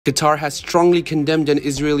Qatar has strongly condemned an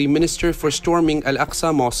Israeli minister for storming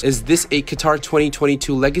Al-Aqsa Mosque. Is this a Qatar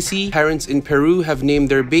 2022 legacy? Parents in Peru have named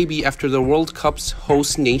their baby after the World Cup's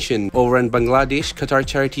host nation. Over in Bangladesh, Qatar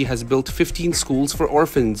Charity has built 15 schools for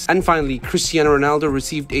orphans. And finally, Cristiano Ronaldo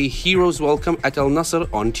received a hero's welcome at Al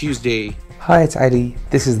Nassr on Tuesday. Hi, it's Ali.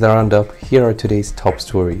 This is the Roundup. Here are today's top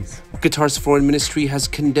stories. Qatar's foreign ministry has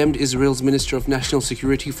condemned Israel's Minister of National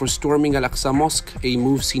Security for storming Al-Aqsa Mosque, a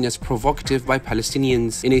move seen as provocative by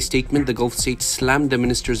Palestinians. In a statement, the Gulf state slammed the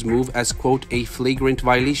minister's move as, quote, a flagrant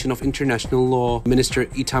violation of international law. Minister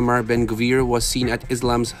Itamar Ben-Gvir was seen at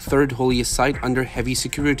Islam's third holiest site under heavy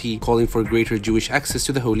security, calling for greater Jewish access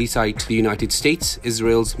to the holy site. The United States,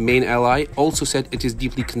 Israel's main ally, also said it is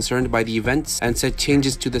deeply concerned by the events and said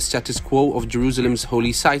changes to the status quo of Jerusalem's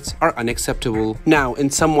holy sites are unacceptable. Now, in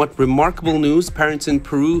somewhat remarkable news, parents in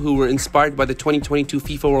Peru who were inspired by the 2022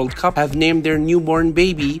 FIFA World Cup have named their newborn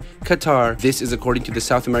baby Qatar. This is according to the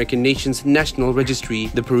South American nation's national registry.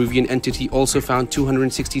 The Peruvian entity also found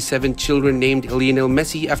 267 children named Lionel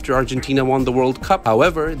Messi after Argentina won the World Cup.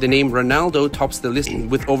 However, the name Ronaldo tops the list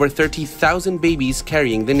with over 30,000 babies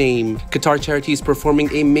carrying the name. Qatar Charity is performing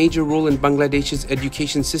a major role in Bangladesh's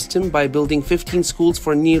education system by building 15 schools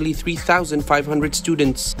for nearly 3,500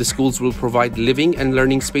 students. The schools will provide living and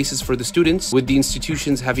learning spaces for the students, with the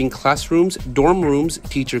institutions having classrooms, dorm rooms,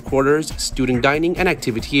 teacher quarters, student dining, and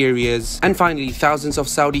activity areas. And finally, thousands of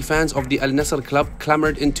Saudi fans of the Al Nassr club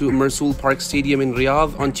clamored into Mersul Park Stadium in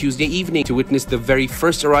Riyadh on Tuesday evening to witness the very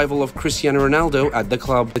first arrival of Cristiano Ronaldo at the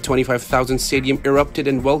club. The 25,000 stadium erupted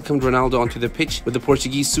and welcomed Ronaldo onto the pitch, with the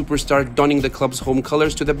Portuguese superstar donning the club's home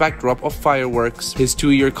colors to the backdrop of fireworks. His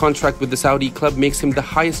 2-year contract with the Saudi club makes him the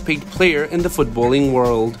highest paid player in the footballing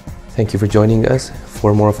world. Thank you for joining us.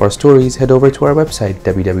 For more of our stories, head over to our website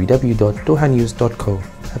www.dohanews.co.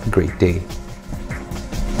 Have a great day.